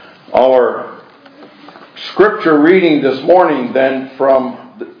Our scripture reading this morning then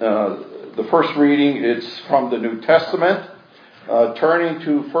from the first reading, it's from the New Testament, turning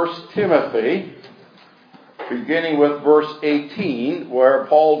to 1 Timothy, beginning with verse 18, where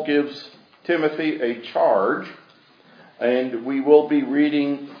Paul gives Timothy a charge, and we will be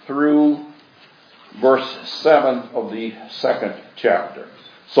reading through verse 7 of the second chapter.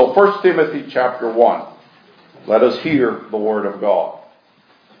 So 1 Timothy chapter 1, let us hear the word of God.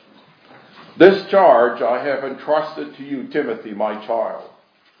 This charge I have entrusted to you, Timothy, my child,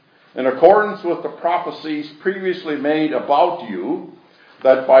 in accordance with the prophecies previously made about you,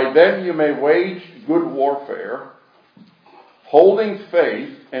 that by them you may wage good warfare, holding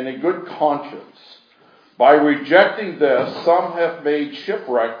faith and a good conscience. By rejecting this, some have made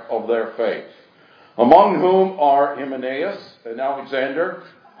shipwreck of their faith, among whom are Hymenaeus and Alexander,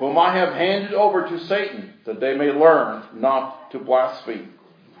 whom I have handed over to Satan, that they may learn not to blaspheme.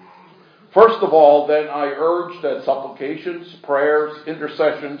 First of all, then, I urge that supplications, prayers,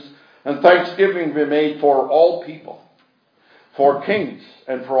 intercessions, and thanksgiving be made for all people, for kings,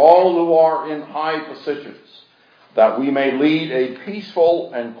 and for all who are in high positions, that we may lead a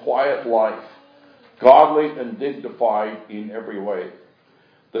peaceful and quiet life, godly and dignified in every way.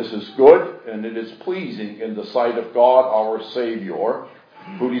 This is good, and it is pleasing in the sight of God our Savior,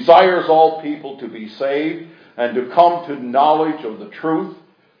 who desires all people to be saved and to come to knowledge of the truth.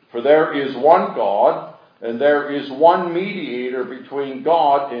 For there is one God, and there is one mediator between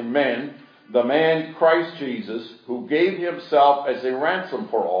God and men, the man Christ Jesus, who gave himself as a ransom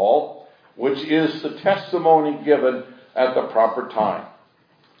for all, which is the testimony given at the proper time.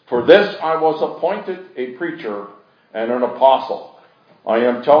 For this I was appointed a preacher and an apostle. I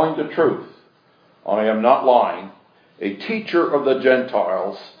am telling the truth. I am not lying. A teacher of the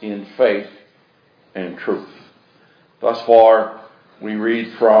Gentiles in faith and truth. Thus far, we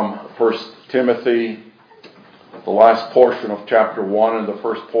read from 1 Timothy, the last portion of chapter 1 and the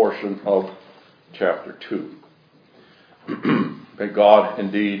first portion of chapter 2. May God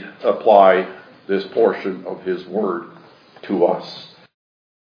indeed apply this portion of His Word to us.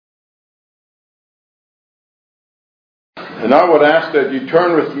 And I would ask that you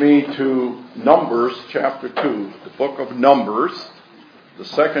turn with me to Numbers chapter 2, the book of Numbers, the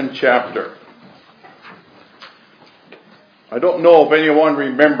second chapter. I don't know if anyone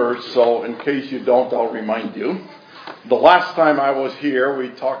remembers, so in case you don't, I'll remind you. The last time I was here,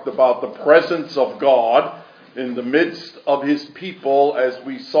 we talked about the presence of God in the midst of His people, as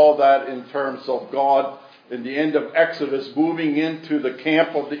we saw that in terms of God in the end of Exodus, moving into the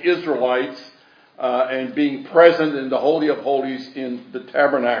camp of the Israelites and being present in the Holy of Holies in the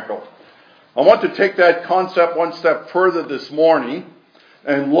tabernacle. I want to take that concept one step further this morning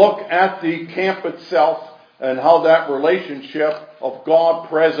and look at the camp itself, and how that relationship of God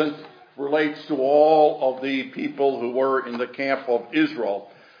present relates to all of the people who were in the camp of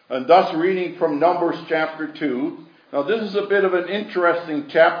Israel. And thus reading from Numbers chapter 2. Now this is a bit of an interesting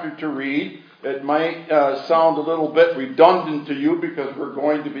chapter to read. It might sound a little bit redundant to you because we're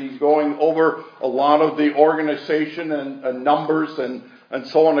going to be going over a lot of the organization and numbers and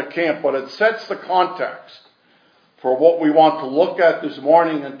so on the camp. But it sets the context for what we want to look at this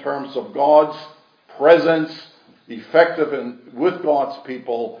morning in terms of God's presence, effective with God's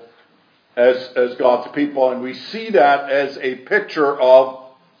people as God's people. And we see that as a picture of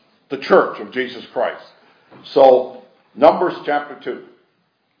the church of Jesus Christ. So, Numbers chapter 2.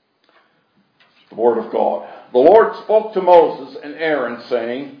 The Word of God. The Lord spoke to Moses and Aaron,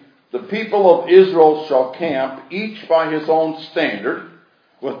 saying, the people of Israel shall camp, each by his own standard,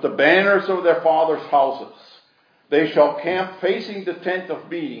 with the banners of their fathers' houses. They shall camp facing the tent of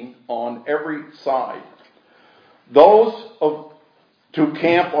meeting on every side. Those to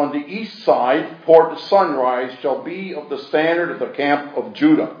camp on the east side toward the sunrise shall be of the standard of the camp of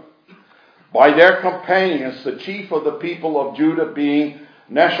Judah. By their companions, the chief of the people of Judah being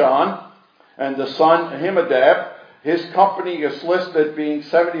Nahshon, and the son Amminadab, his company is listed being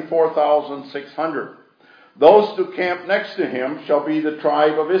 74,600. Those to camp next to him shall be the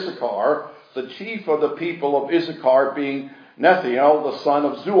tribe of Issachar, the chief of the people of Issachar being Nethiel, the son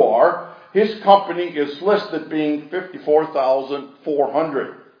of Zuar. His company is listed being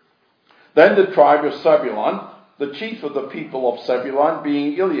 54,400. Then the tribe of Zebulun, the chief of the people of Zebulun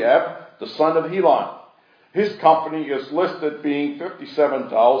being Eliab, the son of Helon. His company is listed being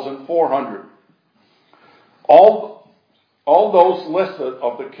 57,400. All those listed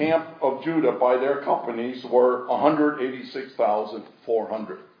of the camp of Judah by their companies were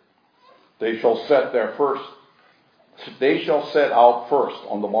 186,400. They shall set out first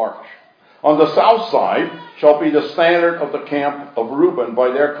on the march. On the south side shall be the standard of the camp of Reuben by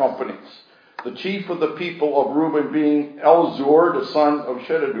their companies. The chief of the people of Reuben being Elizur, the son of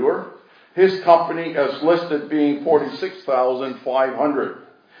Shededur, his company as listed being 46,500.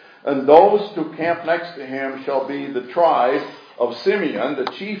 And those to camp next to him shall be the tribe of Simeon, the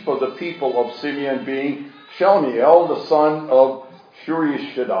chief of the people of Simeon being Shelmiel, the son of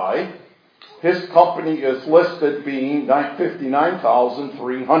Shurishadai. His company is listed being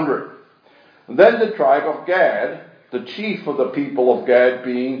 59,300. And then the tribe of Gad, the chief of the people of Gad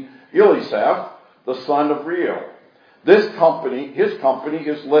being Elisaph, the son of Reuel. His company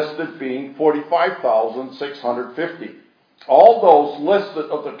is listed being 45,650. All those listed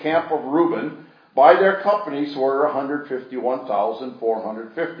of the camp of Reuben by their companies were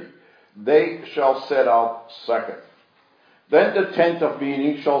 151,450. They shall set out second. Then the tent of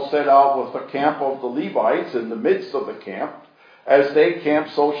meeting shall set out with the camp of the Levites in the midst of the camp. As they camp,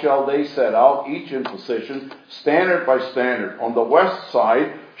 so shall they set out, each in position, standard by standard. On the west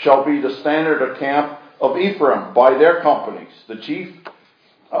side shall be the standard of camp of Ephraim by their companies. The chief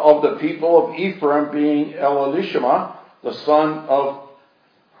of the people of Ephraim being Elishama, the son of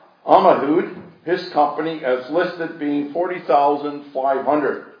Ammihud, his company as listed being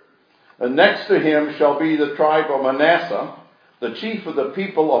 40,500. And next to him shall be the tribe of Manasseh, the chief of the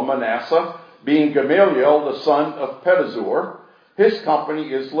people of Manasseh being Gamaliel, the son of Pedazur. His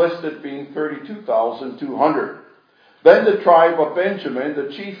company is listed being 32,200. Then the tribe of Benjamin, the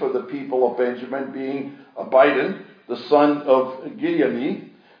chief of the people of Benjamin being Abidan, the son of Gideoni.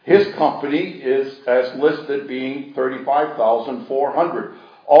 His company is as listed being 35,400.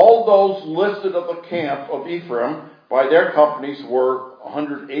 All those listed of the camp of Ephraim by their companies were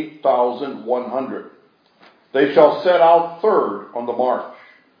 108,100. They shall set out third on the march.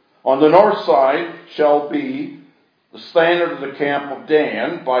 On the north side shall be the standard of the camp of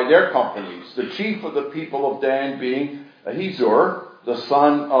Dan by their companies. The chief of the people of Dan being Ahizur, the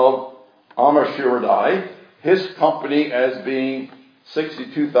son of Ammishaddai. His company as being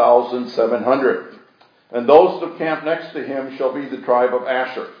 62,700. And those that camp next to him shall be the tribe of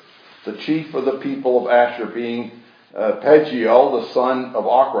Asher. The chief of the people of Asher being Pagiel, the son of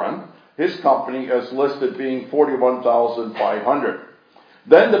Ochran. His company as listed being 41,500.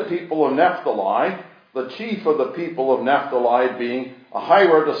 Then the people of Naphtali, the chief of the people of Naphtali being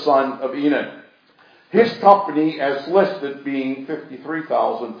Ahira, the son of Enan. His company as listed being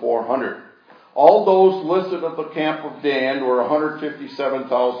 53,400. All those listed at the camp of Dan were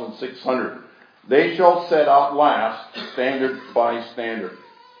 157,600. They shall set out last, standard by standard.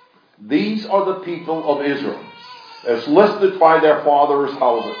 These are the people of Israel, as listed by their fathers'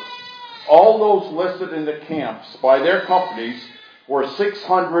 houses. All those listed in the camps by their companies were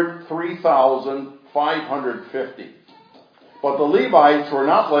 603,550. But the Levites were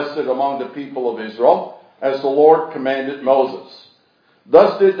not listed among the people of Israel, as the Lord commanded Moses.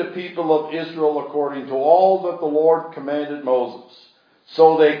 Thus did the people of Israel according to all that the Lord commanded Moses.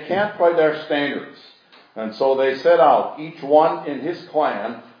 So they camped by their standards, and so they set out, each one in his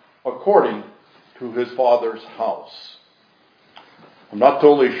clan, according to his father's house. I'm not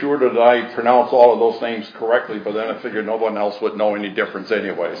totally sure that I pronounce all of those names correctly, but then I figured no one else would know any difference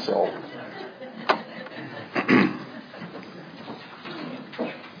anyway, so.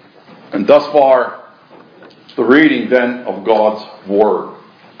 And thus far, the reading then of God's Word.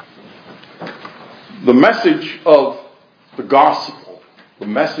 The message of the gospel, the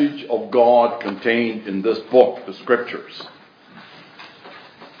message of God contained in this book, the Scriptures,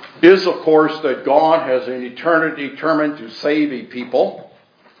 is, of course, that God has in eternity determined to save a people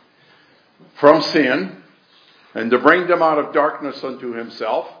from sin and to bring them out of darkness unto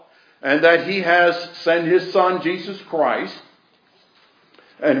himself, and that he has sent his Son, Jesus Christ.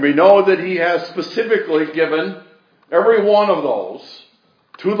 And we know that he has specifically given every one of those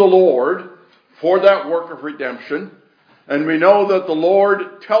to the Lord for that work of redemption. And we know that the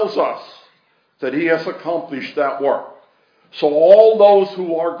Lord tells us that he has accomplished that work. So all those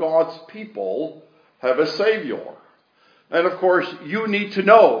who are God's people have a Savior. And of course, you need to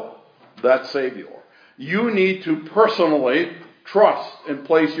know that Savior. You need to personally trust and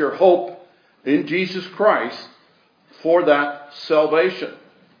place your hope in Jesus Christ for that salvation.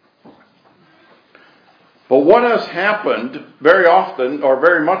 But what has happened very often, or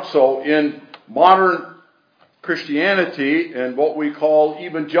very much so, in modern Christianity and what we call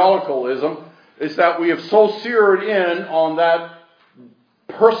evangelicalism, is that we have so zeroed in on that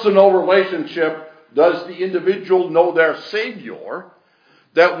personal relationship, does the individual know their Savior,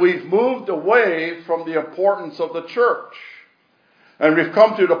 that we've moved away from the importance of the church. And we've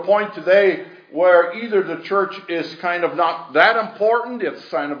come to the point today where either the church is kind of not that important, it's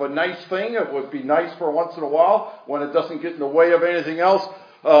kind of a nice thing, it would be nice for once in a while when it doesn't get in the way of anything else,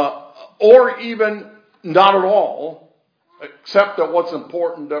 or even not at all, except that what's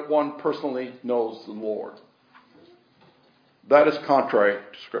important that one personally knows the Lord. That is contrary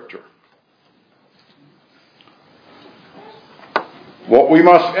to Scripture. What we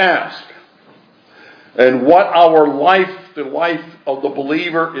must ask, and what our life, the life of the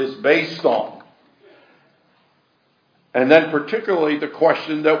believer, is based on. And then particularly the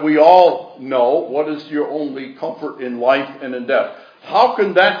question that we all know, what is your only comfort in life and in death? How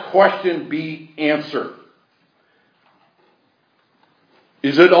can that question be answered?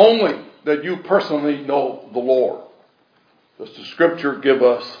 Is it only that you personally know the Lord? Does the Scripture give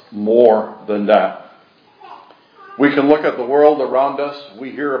us more than that? We can look at the world around us.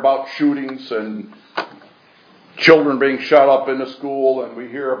 We hear about shootings and children being shut up in the school, and we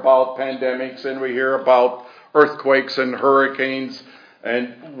hear about pandemics, and we hear about earthquakes and hurricanes,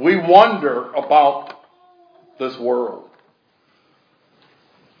 and we wonder about this world.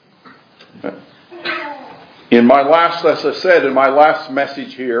 In my last, as I said, in my last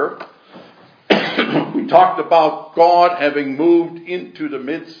message here, we talked about God having moved into the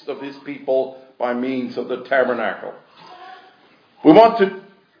midst of His people by means of the tabernacle. We want to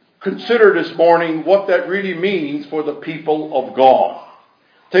consider this morning what that really means for the people of God.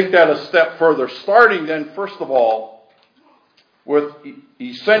 Take that a step further, starting then, first of all, with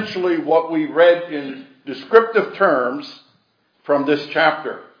essentially what we read in descriptive terms from this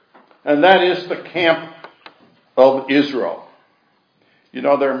chapter. And that is the camp of Israel. You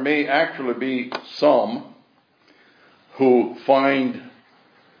know, there may actually be some who find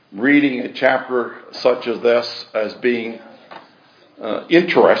reading a chapter such as this as being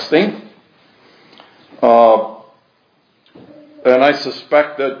interesting. And I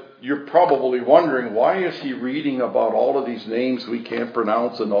suspect that you're probably wondering, why is he reading about all of these names we can't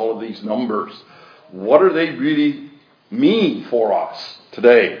pronounce and all of these numbers? What do they really mean for us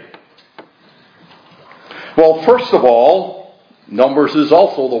today? Well, first of all, Numbers is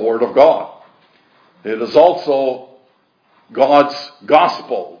also the Word of God. It is also God's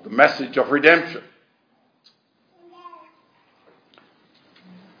gospel, the message of redemption.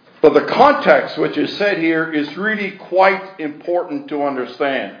 But the context which is said here is really quite important to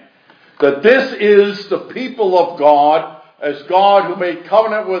understand. That this is the people of God, as God who made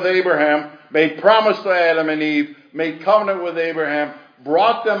covenant with Abraham, made promise to Adam and Eve, made covenant with Abraham,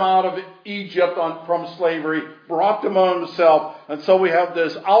 brought them out of Egypt from slavery, brought them on himself. And so we have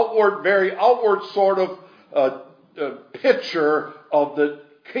this outward, very outward sort of picture of the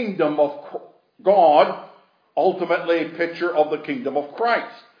kingdom of God, ultimately a picture of the kingdom of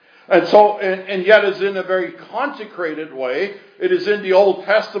Christ. And so, and yet is in a very consecrated way. It is in the Old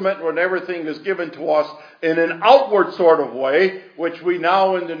Testament when everything is given to us in an outward sort of way, which we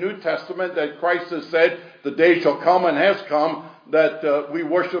now in the New Testament, that Christ has said, the day shall come and has come, that we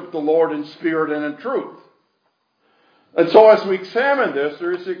worship the Lord in spirit and in truth. And so as we examine this,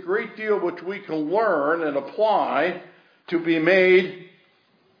 there is a great deal which we can learn and apply to be made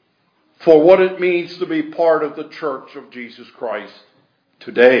for what it means to be part of the church of Jesus Christ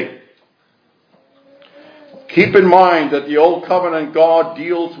today. Keep in mind that the Old Covenant God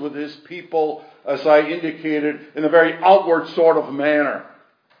deals with His people, as I indicated, in a very outward sort of manner.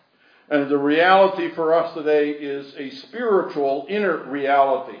 And the reality for us today is a spiritual inner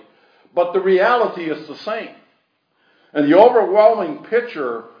reality. But the reality is the same. And the overwhelming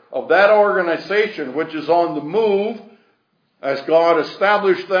picture of that organization, which is on the move, as God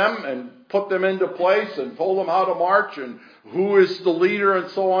established them and put them into place and told them how to march and who is the leader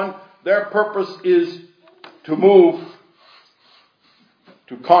and so on, their purpose is to move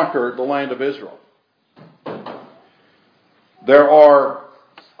to conquer the land of Israel. There are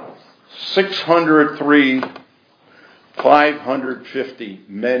 603, 550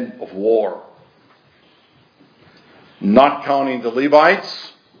 men of war, not counting the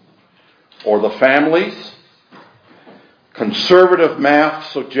Levites or the families. Conservative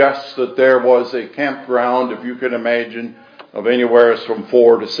math suggests that there was a campground, if you can imagine, of anywhere from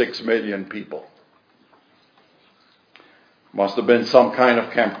 4 to 6 million people. Must have been some kind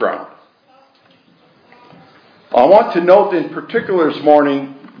of campground. I want to note in particular this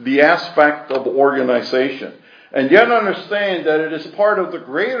morning the aspect of organization, and yet understand that it is part of the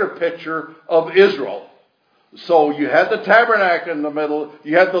greater picture of Israel. So you had the tabernacle in the middle,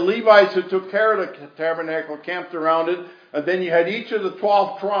 you had the Levites who took care of the tabernacle, camped around it, and then you had each of the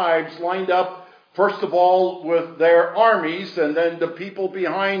 12 tribes lined up, first of all with their armies, and then the people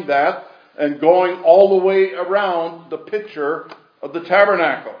behind that, and going all the way around the picture of the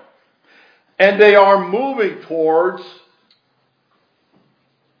tabernacle. And they are moving towards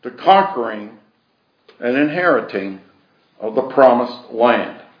the conquering and inheriting of the promised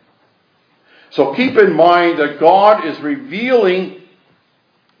land. So keep in mind that God is revealing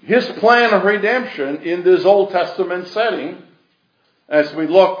His plan of redemption in this Old Testament setting as we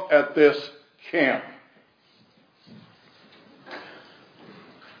look at this camp.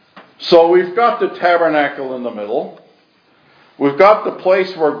 So we've got the tabernacle in the middle. We've got the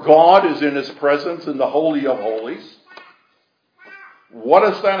place where God is in His presence in the Holy of Holies. What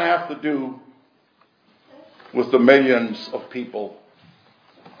does that have to do with the millions of people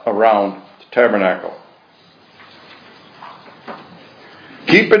around the tabernacle?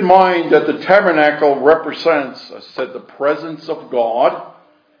 Keep in mind that the tabernacle represents, as I said, the presence of God,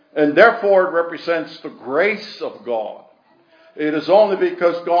 and therefore it represents the grace of God. It is only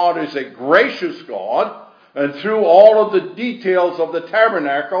because God is a gracious God, and through all of the details of the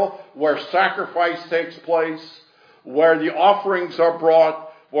tabernacle, where sacrifice takes place, where the offerings are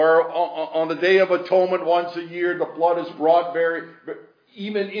brought, where on the Day of Atonement once a year the blood is brought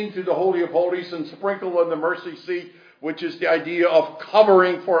even into the Holy of Holies and sprinkled on the mercy seat, which is the idea of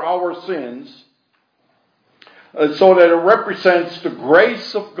covering for our sins, so that it represents the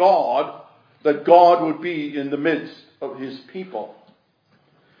grace of God, that God would be in the midst of His people.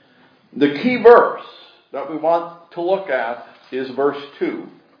 The key verse that we want to look at is verse 2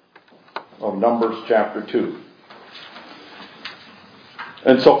 of Numbers chapter 2.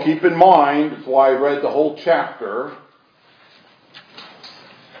 And so keep in mind, that's why I read the whole chapter,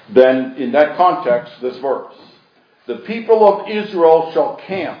 then in that context, this verse. The people of Israel shall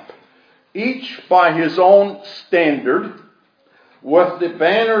camp, each by his own standard, with the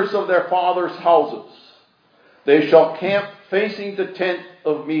banners of their fathers' houses. They shall camp facing the tent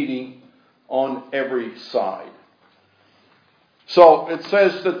of meeting on every side. So it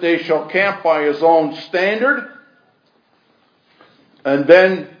says that they shall camp by his own standard. And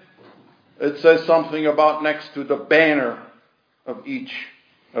then it says something about next to the banner of each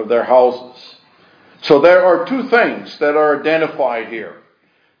of their houses. So there are two things that are identified here.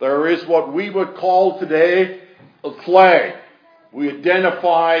 There is what we would call today a flag. We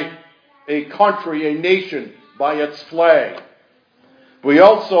identify a country, a nation, by its flag. We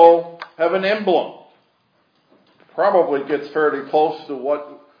also have an emblem. Probably gets fairly close to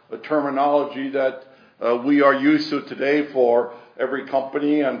what a terminology that we are used to today for every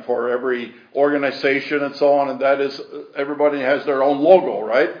company and for every organization and so on, and that is everybody has their own logo,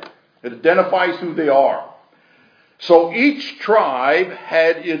 right? It identifies who they are. So each tribe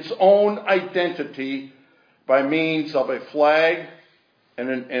had its own identity by means of a flag and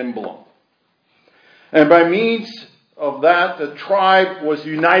an emblem. And by means of that, the tribe was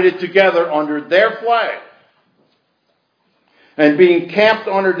united together under their flag. And being camped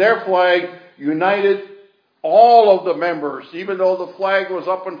under their flag united all of the members, even though the flag was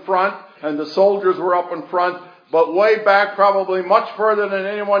up in front and the soldiers were up in front, but way back, probably much further than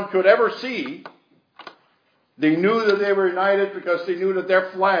anyone could ever see, they knew that they were united because they knew that their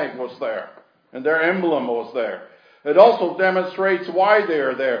flag was there and their emblem was there. It also demonstrates why they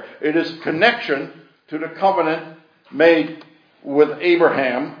are there. It is connection to the covenant made with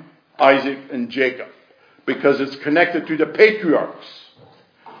Abraham, Isaac, and Jacob, because it's connected to the patriarchs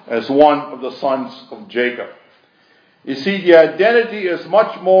as one of the sons of Jacob. You see, the identity is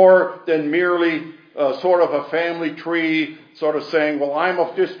much more than merely sort of a family tree, sort of saying, well, I'm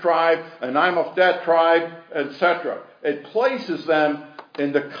of this tribe, and I'm of that tribe, etc. It places them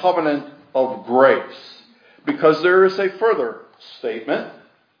in the covenant of grace. Because there is a further statement.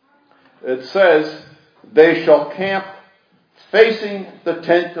 It says, they shall camp facing the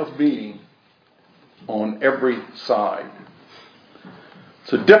tent of meeting on every side.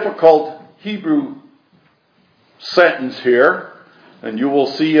 It's a difficult Hebrew sentence here. And you will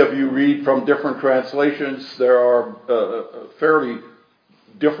see if you read from different translations, there are fairly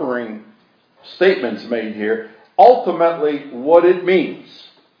differing statements made here. Ultimately, what it means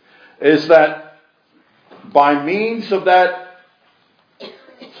is that by means of that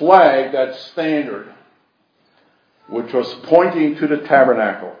flag, that standard, which was pointing to the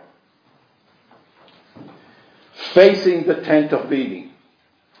tabernacle, facing the tent of meeting.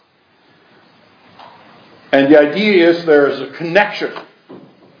 And the idea is there is a connection.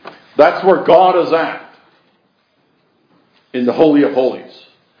 That's where God is at in the Holy of Holies.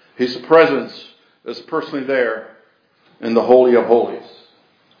 His presence is personally there in the Holy of Holies.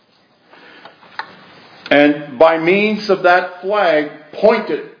 And by means of that flag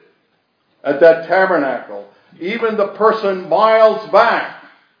pointed at that tabernacle, even the person miles back,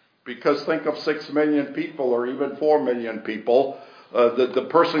 because think of 6 million people or even 4 million people, The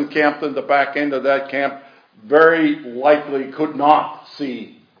person camped in the back end of that camp very likely could not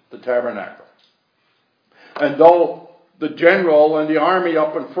see the tabernacle. And though the general and the army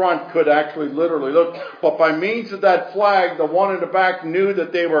up in front could actually literally look, but by means of that flag, the one in the back knew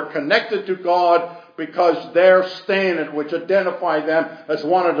that they were connected to God because their standard, which identified them as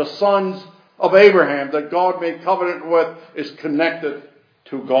one of the sons of Abraham that God made covenant with, is connected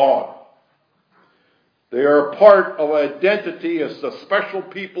to God. They are a part of identity as the special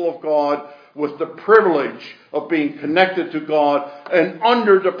people of God with the privilege of being connected to God and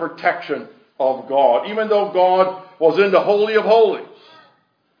under the protection of God. Even though God was in the Holy of Holies,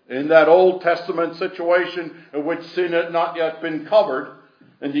 in that Old Testament situation in which sin had not yet been covered,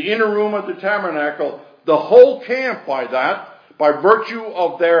 in the inner room of the tabernacle, the whole camp by virtue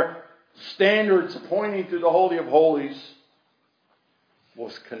of their standards pointing to the Holy of Holies,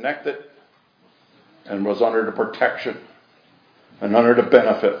 was connected and was under the protection and under the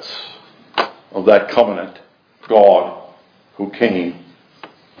benefits of that covenant God who came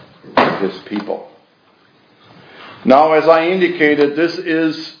to his people. Now, as I indicated, this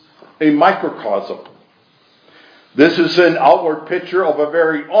is a microcosm. This is an outward picture of a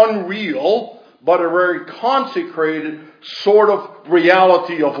very unreal, but a very consecrated sort of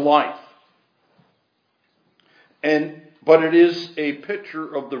reality of life. But it is a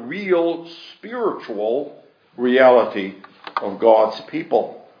picture of the real spiritual reality of God's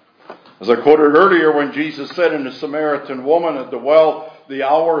people. As I quoted earlier, when Jesus said in the Samaritan woman at the well, the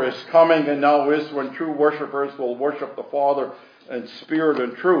hour is coming and now is when true worshipers will worship the Father in spirit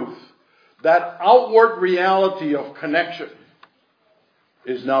and truth. That outward reality of connection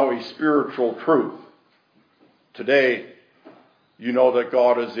is now a spiritual truth. Today, you know that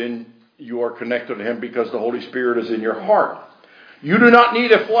God is in, you are connected to Him because the Holy Spirit is in your heart. You do not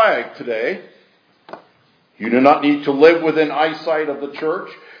need a flag today. You do not need to live within eyesight of the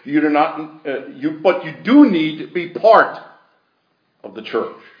church. But you do need to be part of the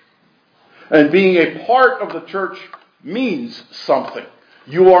church. And being a part of the church means something.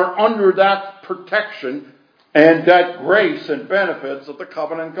 You are under that protection and that grace and benefits of the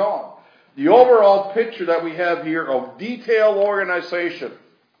covenant God. The overall picture that we have here of detailed organization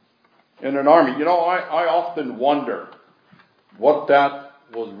in an army. You know, I often wonder what that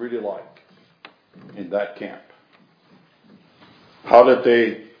was really like in that camp. How did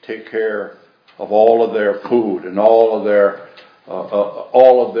they take care of all of their food and all of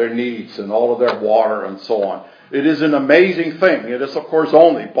their needs and all of their water and so on? It is an amazing thing. It is, of course,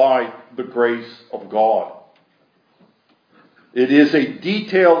 only by the grace of God. It is a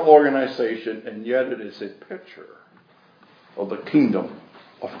detailed organization, and yet it is a picture of the kingdom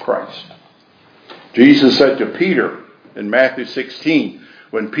of Christ. Jesus said to Peter in Matthew 16,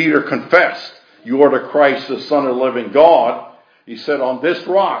 when Peter confessed, "You are the Christ, the Son of the living God," he said, "On this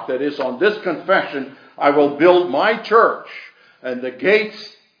rock," that is, on this confession, "I will build my church, and the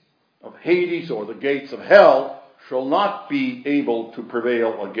gates of Hades," or the gates of hell, "shall not be able to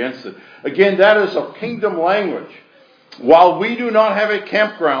prevail against it." Again, that is of kingdom language. While we do not have a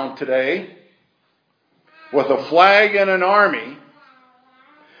campground today with a flag and an army,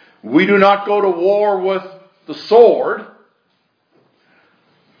 we do not go to war with the sword,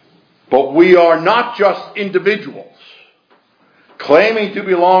 but we are not just individuals claiming to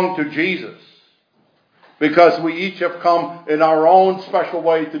belong to Jesus because we each have come in our own special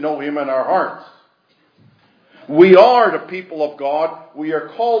way to know Him in our hearts. We are the people of God. We are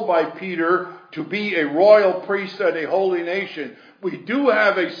called by Peter to be a royal priesthood, a holy nation. We do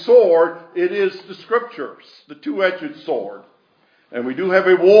have a sword. It is the Scriptures, the two-edged sword. And we do have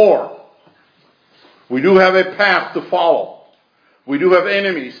a war. We do have a path to follow. We do have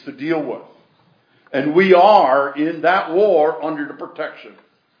enemies to deal with. And we are in that war under the protection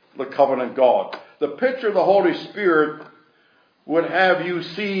of the covenant God. The picture of the Holy Spirit would have you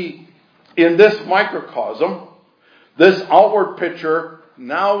see in this microcosm, this outward picture,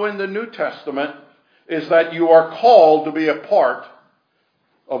 now in the New Testament, is that you are called to be a part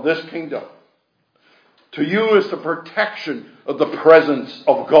of this kingdom. To you is the protection of the presence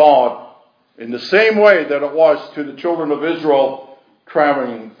of God in the same way that it was to the children of Israel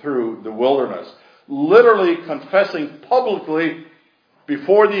traveling through the wilderness. Literally confessing publicly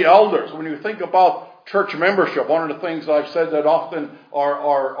before the elders. When you think about church membership, one of the things I've said that often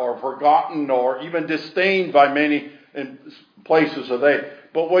are forgotten or even disdained by many in places today.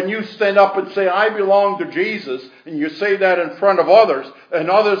 But when you stand up and say, "I belong to Jesus," and you say that in front of others, and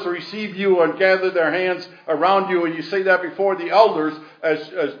others receive you and gather their hands around you, and you say that before the elders,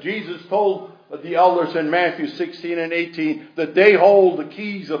 as Jesus told the elders in Matthew 16 and 18, that they hold the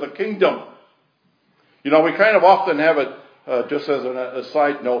keys of the kingdom. You know, we kind of often have it just as a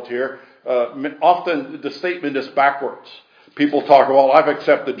side note here, often the statement is backwards. People talk, well, I've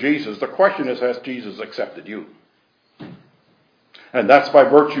accepted Jesus. The question is, has Jesus accepted you? And that's by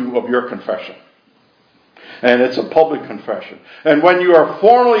virtue of your confession. And it's a public confession. And when you are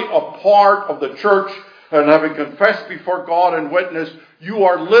formally a part of the church and having confessed before God and witnessed, you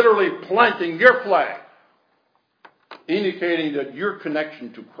are literally planting your flag, indicating that your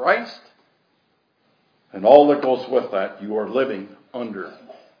connection to Christ and all that goes with that, you are living under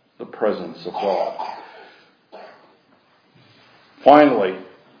the presence of God. Finally,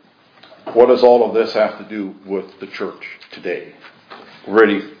 what does all of this have to do with the church today?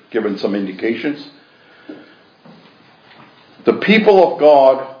 Already given some indications. The people of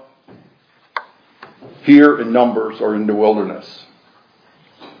God here in Numbers are in the wilderness.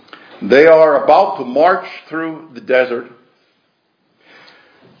 They are about to march through the desert.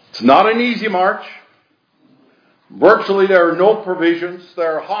 It's not an easy march. Virtually there are no provisions.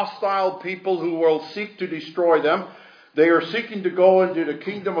 There are hostile people who will seek to destroy them. They are seeking to go into the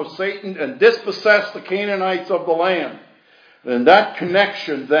kingdom of Satan and dispossess the Canaanites of the land. And that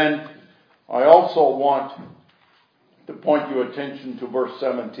connection, then, I also want to point your attention to verse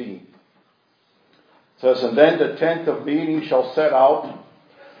 17. It says, and then the tent of meeting shall set out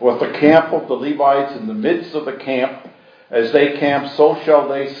with the camp of the Levites in the midst of the camp. As they camp, so shall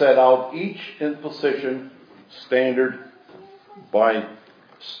they set out, each in position, standard by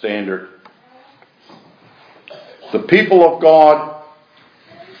standard. The people of God,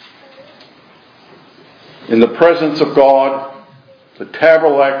 in the presence of God, the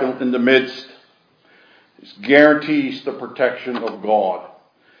tabernacle in the midst, guarantees the protection of God.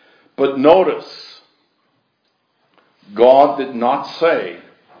 But notice, God did not say,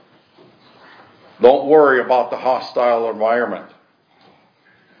 don't worry about the hostile environment.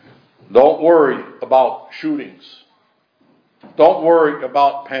 Don't worry about shootings. Don't worry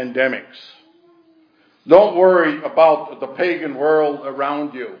about pandemics. Don't worry about the pagan world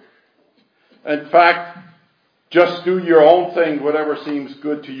around you. In fact, just do your own thing, whatever seems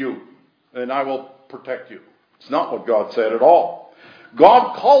good to you, and I will protect you. It's not what God said at all.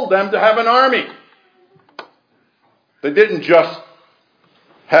 God called them to have an army. They didn't just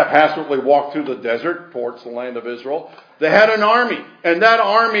haphazardly walk through the desert towards the land of Israel. They had an army, and that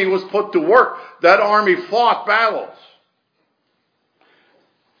army was put to work. That army fought battles.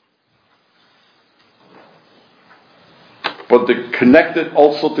 But they connected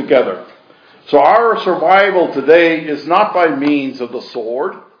also together. So our survival today is not by means of the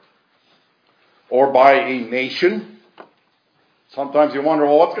sword or by a nation. Sometimes you wonder,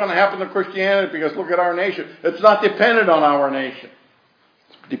 well, what's going to happen to Christianity? Because look at our nation. It's not dependent on our nation.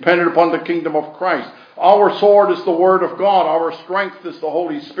 It's dependent upon the kingdom of Christ. Our sword is the word of God. Our strength is the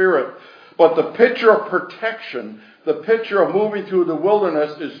Holy Spirit. But the picture of protection, the picture of moving through the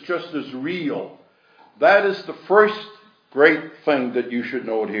wilderness is just as real. That is the first great thing that you should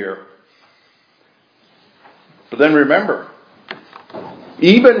note here. But then remember,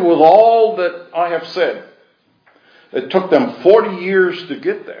 even with all that I have said, it took them 40 years to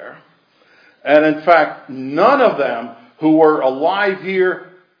get there. And in fact, none of them who were alive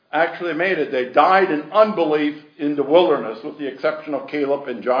here actually made it. They died in unbelief in the wilderness, with the exception of Caleb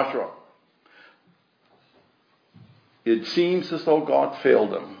and Joshua. It seems as though God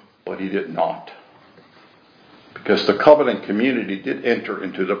failed them, but he did not. Because the covenant community did enter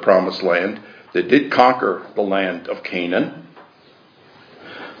into the promised land. They did conquer the land of Canaan.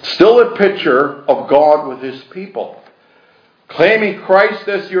 Still a picture of God with his people. Claiming Christ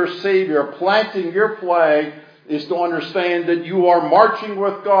as your Savior, planting your flag, is to understand that you are marching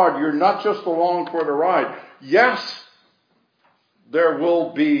with God. You're not just along for the ride. Yes, there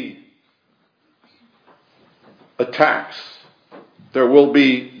will be attacks. There will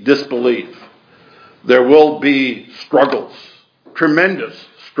be disbelief. There will be struggles. Tremendous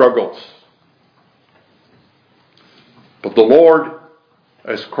struggles. But the Lord,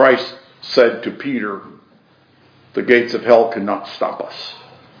 as Christ said to Peter, the gates of hell cannot stop us.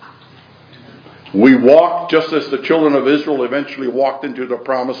 We walk just as the children of Israel eventually walked into the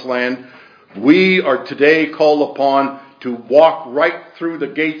promised land. We are today called upon to walk right through the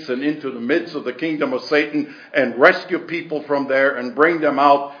gates and into the midst of the kingdom of Satan and rescue people from there and bring them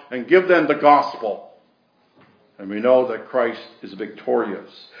out and give them the gospel. And we know that Christ is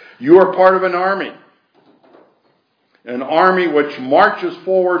victorious. You are part of an army. An army which marches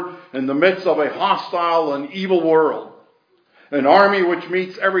forward in the midst of a hostile and evil world. An army which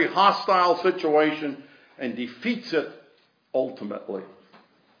meets every hostile situation and defeats it ultimately.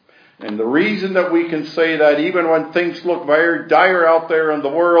 And the reason that we can say that even when things look very dire out there in the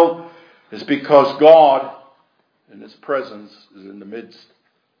world is because God and His presence is in the midst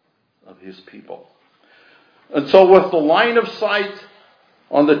of His people. And so with the line of sight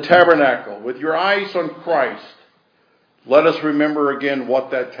on the tabernacle, with your eyes on Christ, let us remember again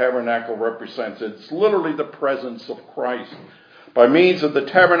what that tabernacle represents. It's literally the presence of Christ. By means of the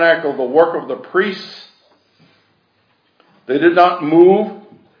tabernacle, the work of the priests, they did not move,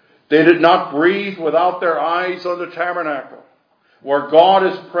 they did not breathe without their eyes on the tabernacle, where God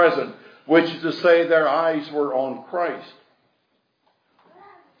is present, which is to say their eyes were on Christ.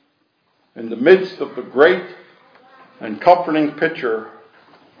 In the midst of the great and comforting picture,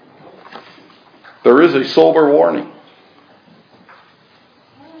 there is a sober warning.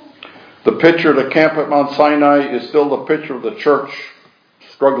 The picture of the camp at Mount Sinai is still the picture of the church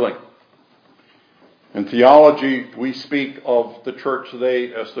struggling. In theology, we speak of the church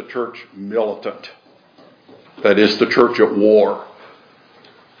today as the church militant. That is, the church at war.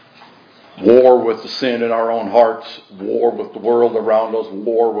 War with the sin in our own hearts, war with the world around us,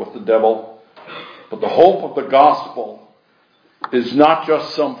 war with the devil. But the hope of the gospel is not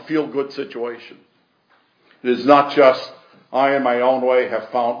just some feel-good situation. It is not just, I in my own way have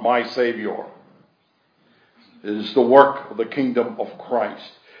found my Savior. It is the work of the kingdom of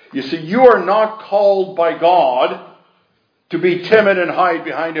Christ. You see, you are not called by God to be timid and hide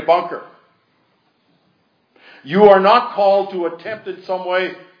behind a bunker. You are not called to attempt in some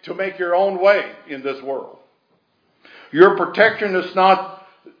way to make your own way in this world. Your protection is not,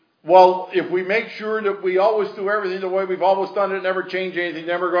 well, if we make sure that we always do everything the way we've always done it, never change anything,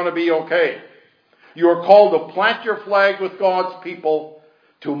 never going to be okay. You are called to plant your flag with God's people,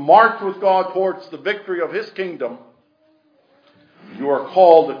 to march with God towards the victory of His kingdom. You are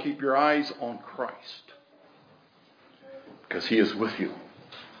called to keep your eyes on Christ, because He is with you.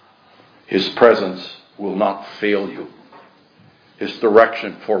 His presence will not fail you. His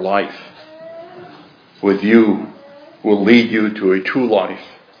direction for life with you will lead you to a true life,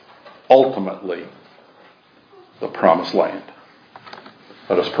 ultimately the promised land.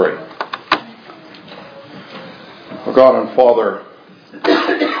 Let us pray. Oh God and Father,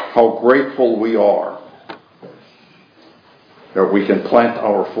 how grateful we are that we can plant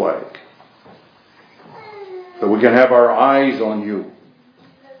our flag, that we can have our eyes on you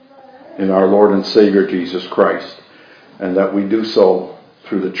in our Lord and Savior Jesus Christ, and that we do so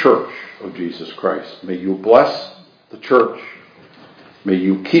through the church of Jesus Christ. May you bless the church, may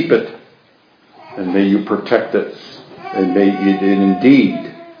you keep it, and may you protect it, and may it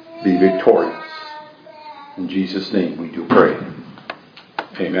indeed be victorious. In Jesus' name we do pray.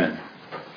 Amen.